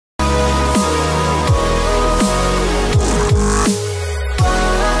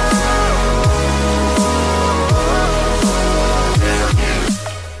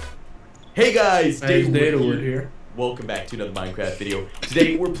Hey guys, Datawood here. Welcome back to another Minecraft video.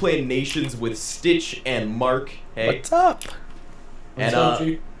 Today we're playing Nations with Stitch and Mark. Hey. What's up?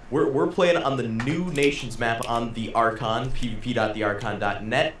 And we're playing on the new Nations map on the Archon,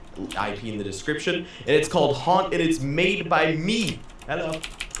 pvp.thearchon.net, IP in the description, and it's called Haunt, and it's made by me. Hello.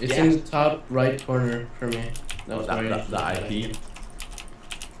 It's in the top right corner for me. No, the IP.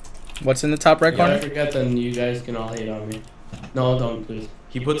 What's in the top right corner? I forget, then you guys can all hate on me. No, don't please.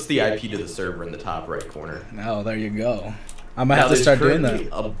 He puts the IP to the server in the top right corner. Oh, there you go. I might have to start doing that. There's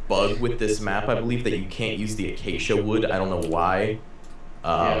a bug with this map, I believe, that you can't use the acacia wood. I don't know why.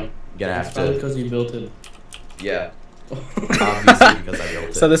 Yeah. Gonna have probably to. because you built it. Yeah. Obviously because I built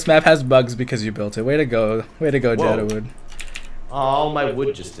it. So this map has bugs because you built it. Way to go, Datawood. All my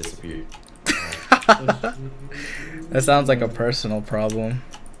wood just disappeared. That sounds like a personal problem.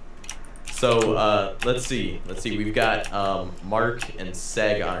 So let's see. We've got Mark and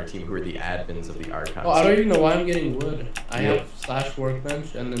Seg on our team, who are the admins of the Archon. Oh, I don't even know why I'm getting wood. I have /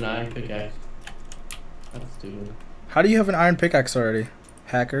 workbench and an iron pickaxe. That's stupid. How do you have an iron pickaxe already,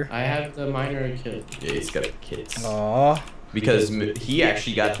 hacker? I have the miner kit. Yeah, he's got the kits. Aww. Because he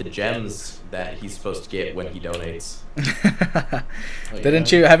actually got the gems that he's supposed to get when he donates.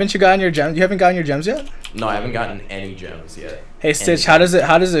 Haven't you gotten your gems? You haven't gotten your gems yet? No, I haven't gotten any gems yet. Hey Stitch, how does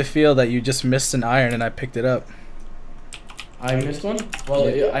it feel that you just missed an iron and I picked it up? I missed one? Well,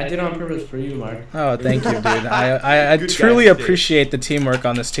 I did on purpose for you, Mark. Oh, thank you, dude. I truly appreciate the teamwork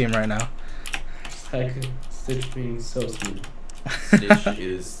on this team right now. Heck, Stitch being so sweet. Stitch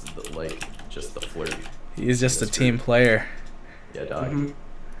is just the flirt. He's just a team player. Yeah, dog.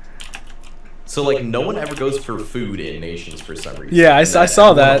 So no one ever goes for food in Nations for some reason. Yeah, I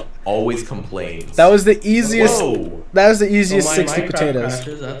saw that. Always complains. That was the easiest. Whoa. That was the easiest 60 Minecraft potatoes.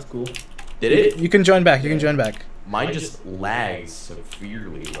 crashes, that's cool. Did it? You can join back. You can join back. Mine just lags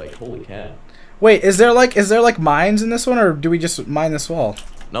severely. Holy cow. Wait, is there like mines in this one, or do we just mine this wall?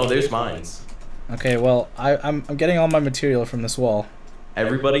 No, there's mines. Okay, well I'm getting all my material from this wall.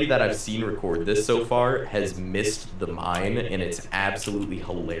 Everybody that I've seen record this so far has missed the mine, and it's absolutely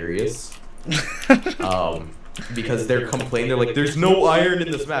hilarious. Because they're complaining, they're like, there's no iron in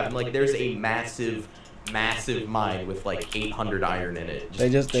this map. I'm like, there's a massive mine with 800 iron in it. They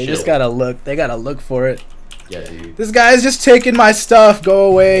just gotta look. They gotta look for it. Yeah, dude. This guy's just taking my stuff. Go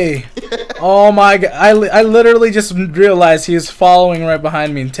away. Oh my god. I literally just realized he was following right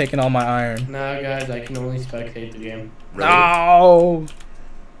behind me and taking all my iron. Nah, guys, I can only spectate the game. Really? No.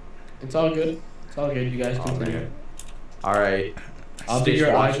 It's all good. It's all good. You guys continue. Alright. I'll be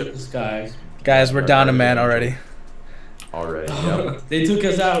your eyes at the skies. Guys, we're down a man already. Already, yep. They took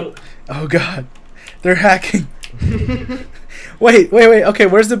us out. Oh god. They're hacking. Wait. Okay,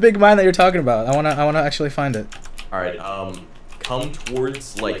 where's the big mine that you're talking about? I wanna actually find it. Alright, come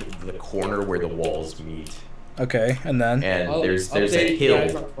towards the corner where the walls meet. Okay, and then there's a hill.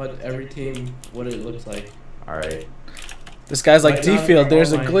 What it looks like. Alright. This guy's like, Right now, D-Field,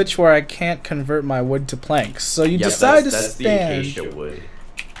 there's a all glitch where I can't convert my wood to planks. So you decide to that's stand. the acacia wood.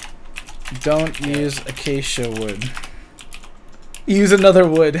 Don't use acacia wood. Use another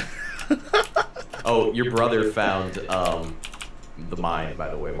wood. Oh, your brother found the mine, by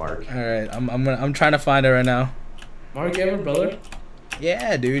the way, Mark. All right, I'm trying to find it right now. Mark, you have a brother?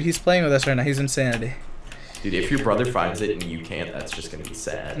 Yeah, dude, he's playing with us right now. He's insanity. Dude, if your brother finds it and you can't, that's just gonna be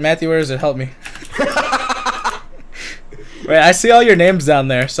sad. Matthew, where is it? Help me. Wait, I see all your names down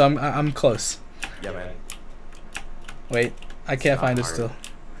there, so I'm close. Yeah, man. Wait, I can't find it still.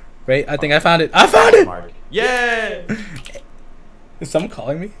 Wait, I think I found it. I found it! Mark. Yeah! Is someone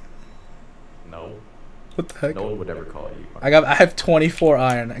calling me? No. What the heck? No one would ever call you, Mark. I have 24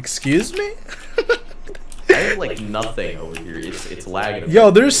 iron. Excuse me? I have nothing over here. It's lagging. Yo,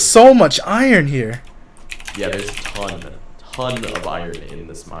 there's so much iron here. Yeah, there's a ton of iron in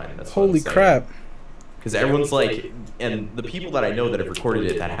this mine. That's holy crap. Because everyone's and the people that I know that have recorded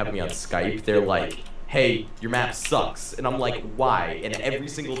it that have me on Skype, they're like, hey, your map sucks. And I'm like, why? And every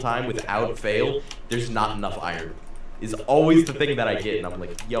single time, without fail, there's not enough iron. Is always the thing that I get. And I'm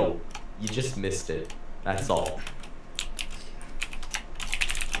like, yo, you just missed it. That's all.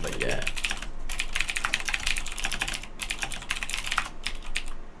 But yeah.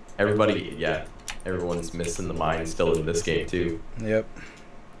 Everyone's missing the mine still in this game, too. Yep.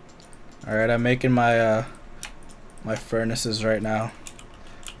 Alright, I'm making my my furnaces right now.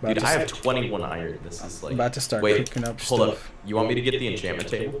 Dude, I have 21 iron. This is about to start cooking up hold stuff. up. You want me to get the enchantment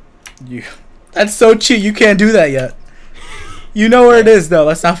table? That's so cheap. You can't do that yet. You know where it is, though.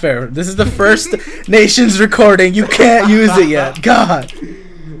 That's not fair. This is the first Nations recording. You can't use it yet. God.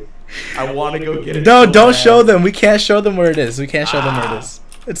 I want to go get it. No, don't show them. We can't show them where it is. We can't show them where it is.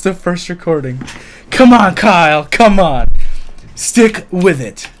 It's the first recording. Come on, Kyle. Come on. Stick with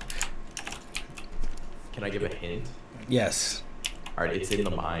it. Can I give a hint? Yes. Alright, it's in the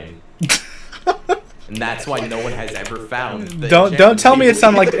mine. And that's why no one has ever found the Don't tell me it's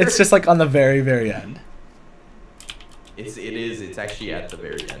on like either. it's just like on the very end. It's actually at the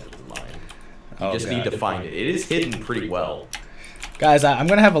very end of the mine. You Oh, just need to find it. It is hidden pretty well. Guys, I'm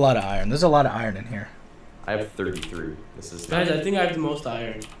gonna have a lot of iron. There's a lot of iron in here. I have 33. This is Guys, I think I have the most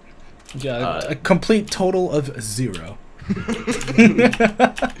iron. Yeah, a complete total of 0.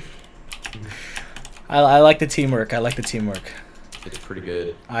 I like the teamwork. I like the teamwork. It's pretty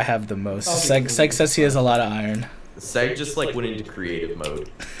good. I have the most. Seg says he has a lot of iron. Seg just like went into creative mode.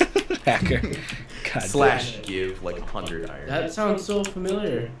 Hacker. God Slash give like 100 iron. That sounds so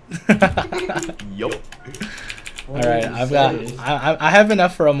familiar. Yup. All right, I have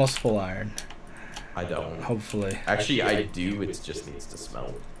enough for almost full iron. I don't. Hopefully. Actually, I do. It just needs to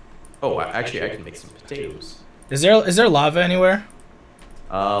smell. Oh, actually, I can make some potatoes. Is there lava anywhere?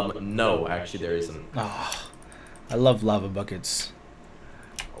 No, actually, there isn't. Oh, I love lava buckets.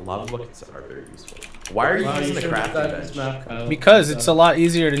 Lava buckets are very useful. Why are you using the crafting bench? Because it's a lot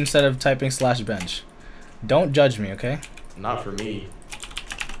easier instead of typing /bench. Don't judge me, okay? Not for me.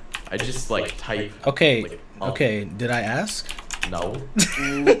 I just like type. Okay. Like, Okay. Did I ask? No.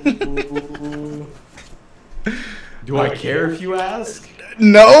 Do I care if you ask?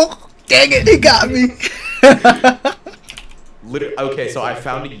 No. Dang it! He got me. Okay, so I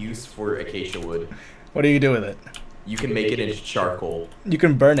found a use for acacia wood. What do you do with it? You can make it into charcoal. You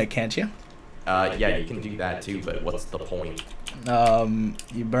can burn it, can't you? Yeah, you can do that too, but what's the point?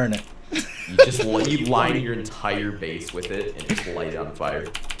 You burn it. You just you line your entire base with it and just light it on fire.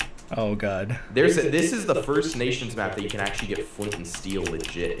 Oh god. This is the first nations map that you can actually get flint and steel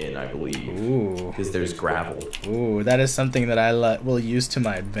legit in, I believe. Ooh. Because there's gravel. Ooh, that is something that I will use to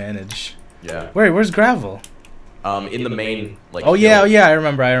my advantage. Yeah. Where's gravel? In the main like. Oh yeah, I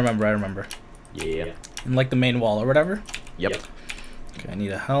remember. Yeah. In like the main wall or whatever. Yep. Okay, I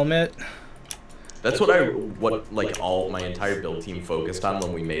need a helmet. That's what like all my entire build team focused on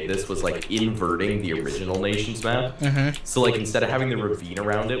when we made this was like inverting the original nations map. So like instead of having the ravine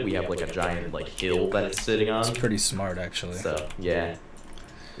around it, we have like a giant like hill that it's sitting on. It's pretty smart actually. So yeah,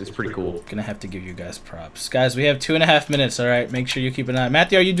 it's pretty cool. Gonna have to give you guys props, guys. We have 2.5 minutes. All right, make sure you keep an eye.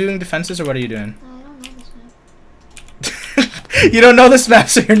 Matthew, are you doing defenses or what are you doing? I don't know this map. You don't know this map,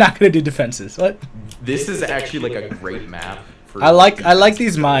 so you're not gonna do defenses. What? This is actually like a great map. For I like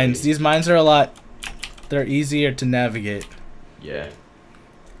these mines. These mines are a lot. They're easier to navigate. Yeah.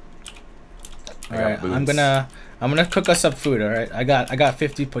 All right, I'm gonna cook us up food. All right, I got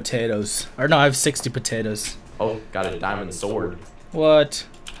 50 potatoes. Or no, I have 60 potatoes. Oh, got a diamond sword. What?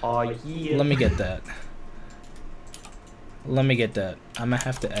 Oh yeah. Let me get that. I'm gonna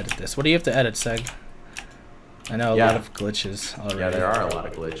have to edit this. What do you have to edit, Seg? I know a lot of glitches already. Yeah, there are a lot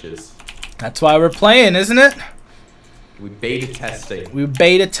of glitches. That's why we're playing, isn't it? We beta testing. We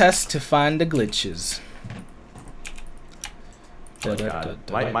beta test to find the glitches. Oh god,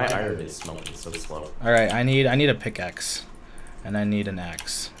 my iron is smelting so slow. All right, I need a pickaxe, and I need an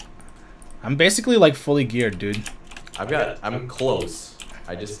axe. I'm basically like fully geared, dude. I'm close.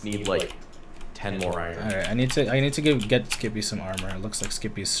 I just need like 10 more iron. All right, I need to get Skippy some armor. It looks like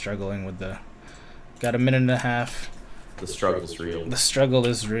Skippy's struggling with the. Got a minute and a half. The struggle's real. The struggle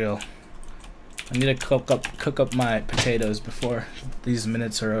is real. I need to cook up my potatoes before these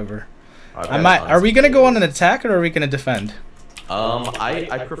minutes are over. Are we gonna go on an attack or are we gonna defend?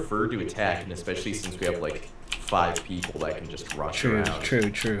 I prefer to attack, and especially since we have like 5 people that can just rush around.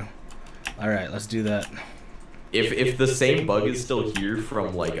 True. All right, let's do that. If the same bug is still here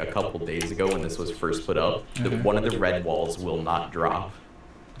from like a couple days ago when this was first put up, one of the red walls will not drop.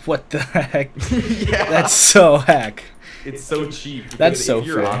 What the heck? Yeah. That's so hack. It's so cheap. That's so if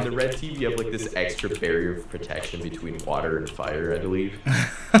you're fair. on the red team, you have like this extra barrier of protection between water and fire, I believe.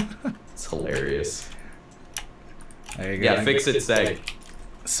 It's hilarious. There you go. Yeah, fix it, Seg.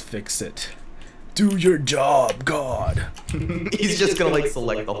 Let's fix it. Do your job, God. He's just gonna like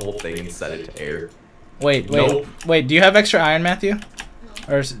select the whole thing and set it to air. Wait. Nope. Wait, do you have extra iron, Matthew?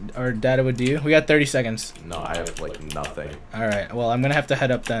 Or Dada would do you? We got 30 seconds. No, I have like nothing. Alright, well I'm gonna have to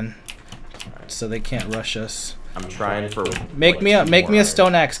head up then. So they can't rush us. I'm trying for Make me a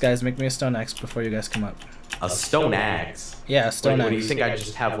stone axe, guys. Make me a stone axe before you guys come up. A stone axe? Yeah, a stone Wait, axe. what do you think? I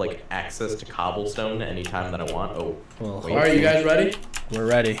just have like access to cobblestone anytime that I want? Oh. Well, wait. Are you guys ready? We're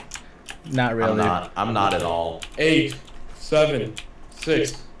ready. Not really. I'm not at all. 8, 7,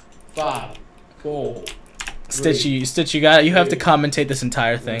 6, 5, 4. Stitch, you have to commentate this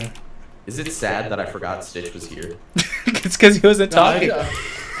entire thing. Is it sad that I forgot Stitch was here? It's because he wasn't talking.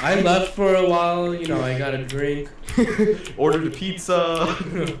 I left for a while. You know, I got a drink. Ordered a pizza.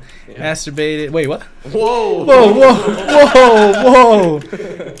 Yeah. Masturbated. Wait, what? Whoa. Whoa, whoa,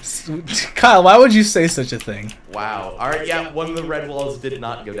 whoa! Kyle, why would you say such a thing? Wow. All right. Yeah. One of the red walls did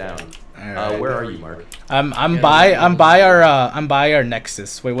not go down. All right. Where are you, Mark? I'm by our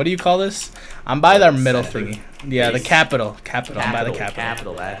nexus. Wait, what do you call this? I'm by our middle thingy. Yeah, the capital. I'm by the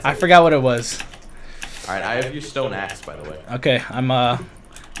capital. That's I it. forgot what it was. All right. I have your stone axe, by the way. Okay,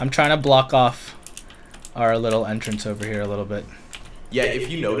 I'm trying to block off our little entrance over here a little bit. Yeah.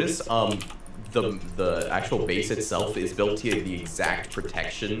 If you notice, the actual base itself is built to the exact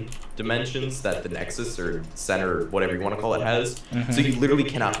protection dimensions that the Nexus or center, whatever you want to call it, has. Mhm. So you literally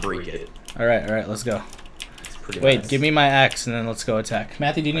cannot break it. All right, let's go. It's pretty Wait, nice. give me my axe and then let's go attack.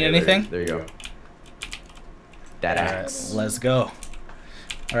 Matthew, do you need Okay, anything? There you go. That All axe. right, let's go.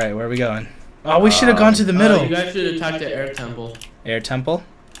 All right, where are we going? Oh, we should have gone to the middle. You guys should attack the air temple. Air temple.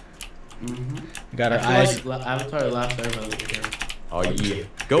 Mm-hmm. We got our I eyes. feel like Avatar last airbender here. Oh yeah.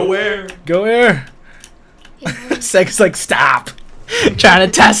 Go where? Go air. Seg's like, stop. Trying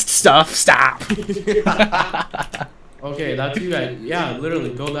to test stuff. Stop. Okay, that's you guys. Yeah, literally,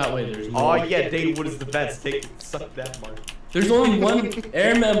 go that way. There's no. Oh yeah, Datawood is the best. Suck that, Mark. There's only one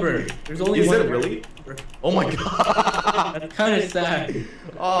air member. There's only Is one. there really? Oh my god. That's kind of sad.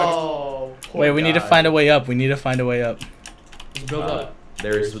 Oh. Poor Wait, we need to guy. find a way up. We need to find a way up. Just build up.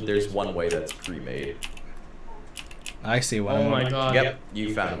 There's one way that's pre-made. I see one. Oh my god. Yep,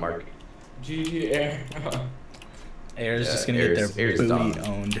 you found it, Mark. GG air. Air's Yeah, just gonna Air's- get their Air's booty done.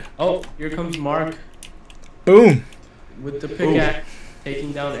 owned. Oh, here comes Mark Boom. with the pickaxe,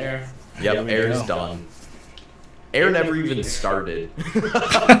 taking down air. Yep, There we Air's go. done. Air never even started.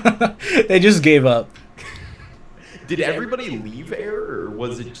 They just gave up. Did everybody leave Air, or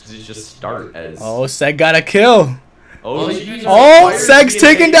did it just start as? Oh, Seg got a kill. Oh, Oh, geez, Oh, fire's Seg's being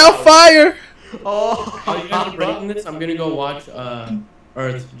taking taken down out. fire. Oh, Oh, you guys are breaking this? I'm gonna go watch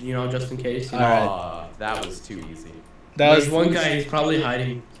Earth, you know, just in case. Alright. Aw, that was too easy. That There's was one guy, he's probably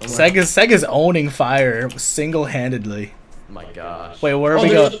hiding somewhere. Seg is owning fire single-handedly. My gosh. Wait, where are Oh, we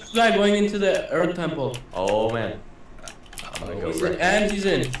there's going? a guy going into the Earth temple. Oh man. I'm gonna go He's in, right. and he's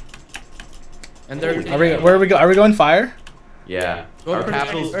in. And they're Are we? Where are we go? Are we going fire? Yeah. Go Our for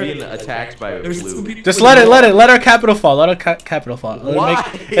capital's Earth. being attacked by a There's two blue. people Just with let it. no- Let our capital fall. Let our capital fall.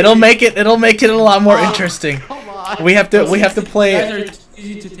 Why? It'll make it a lot more interesting. Come on. We have to These play. guys are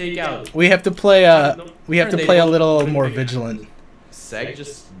easy to take out. We have to play. We have to They play a don't- little more vigilant. Seg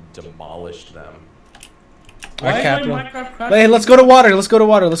just demolished them. Our Why is capital. my Minecraft crashing? Hey, let's go to water. Let's go to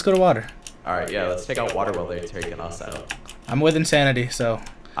water. Let's go to water. All right, yeah. Let's take out water while they're taking us out. I'm with insanity, so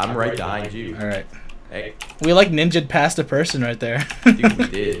I'm right behind you. all right. Hey, We like ninja'd past a person right there. dude, we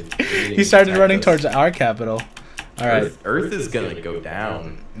did. He started running towards our capital. All right. Earth is gonna go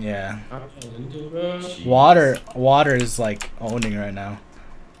down. Yeah. Jeez. Water is like owning right now.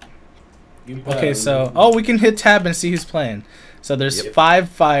 You Okay, so we can hit tab and see who's playing. So there's Yep. 5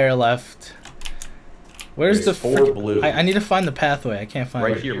 fire left. Where's There's the 4 frick- blue. I need to find the pathway. I can't find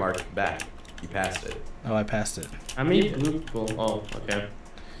Right it. here, Mark. Back. You passed it. Oh, I passed it. How many blue people? Oh, okay.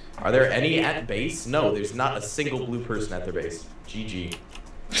 Are there any at base? No, there's not a single blue person at their base. GG.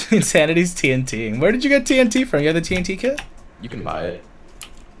 Insanity's TNTing. Where did you get TNT from? You have the TNT kit? You can buy it.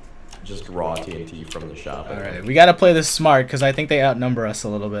 Just raw TNT from the shop. All right, we gotta play this smart because I think they outnumber us a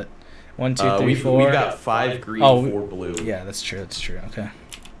little bit. 1, 2, 3, 4. We've got 5 green, Oh, 4 blue. Yeah, that's true. That's true. Okay.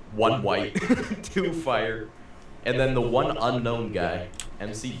 1 white, 2 fire, and then the one unknown guy,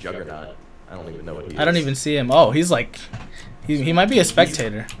 MC Juggernaut. I don't even know what he is. I don't even see him. Oh, he's like, he might be a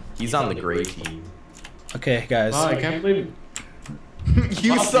spectator. He's on the gray team. Okay, guys. Wow, I can't believe.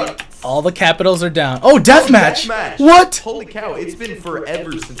 You suck. All the capitals are down. Oh, deathmatch! Deathmatch. What? Holy cow! It's been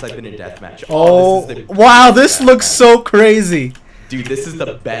forever since I've been in deathmatch. Oh, this is the wow! best This looks deathmatch. so crazy. Dude, this is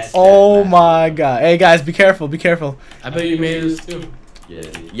the best. Oh deathmatch. my god! Hey guys, be careful! Be careful! I bet you made this too. Yeah,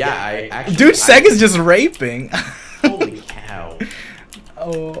 dude. Yeah. I actually. Dude, Seg is just raping. Holy cow!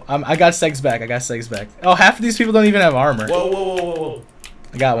 Oh, I got Seg's back. I got Seg's back. Oh, half of these people don't even have armor. Whoa, whoa, whoa, whoa, whoa!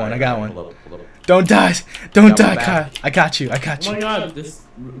 I got one. I got Hold one. up, hold up. Don't die! Don't Got die, one Kyle! back. I got you! I got Oh my you! god, this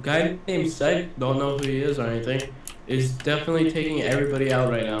guy named Seg, don't know who he is or anything, is definitely taking everybody out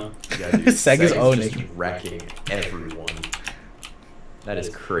right now. Yeah, dude, Seg is owning. just wrecking everyone. That is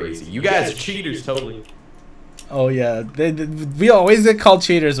crazy. You guys are cheaters, totally. Oh yeah, we always get called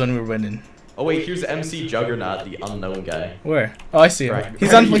cheaters when we're winning. Oh wait, here's MC Juggernaut, the unknown guy. Where? Oh, I see him. Right.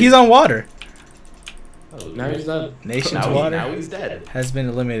 He's on water. Oh, Now he's dead. Nation's now water now he's dead. has been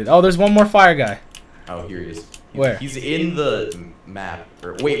eliminated. Oh, there's one more fire guy. Oh, here he is. Where? He's in the map.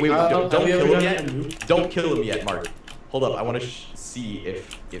 Or, wait, Have don't you ever kill him done yet. that? Don't kill him yet, Mark. Hold up. I want to see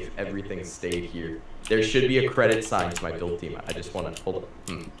if everything stayed here. There should be a credit sign to my build team. I just want to hold up.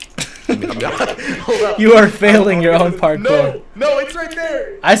 Hold up. You are failing your own parkour. No, it's right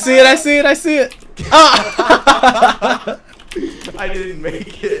there. I see it. I see it. I see it. Ah! I didn't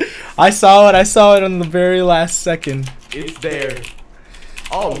make it. I saw it. I saw it on the very last second. It's there.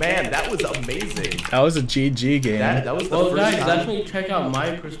 Oh man, that was amazing. That was a GG game. That was the Well, first guys, time. definitely check out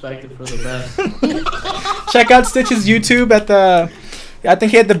my perspective for the best. Check out Stitch's YouTube at the. I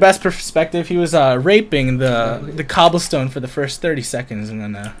think he had the best perspective. He was raping the cobblestone for the first 30 seconds, and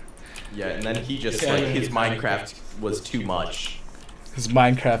then Yeah, and then he just like his Minecraft was too much. his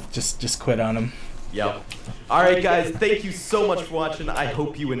Minecraft just quit on him. Yep. Alright guys, thank you so much for watching. I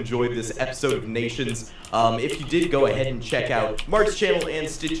hope you enjoyed this episode of Nations. If you did, go ahead and check out Mark's channel and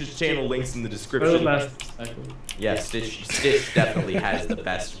Stitch's channel, links in the For the description. best perspective. Yeah, Stitch definitely has the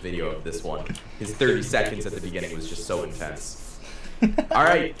best video of this one. His 30 seconds at the beginning was just so intense.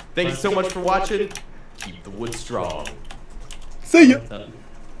 Alright, thank you so much for watching. Keep the wood strong. See ya. That-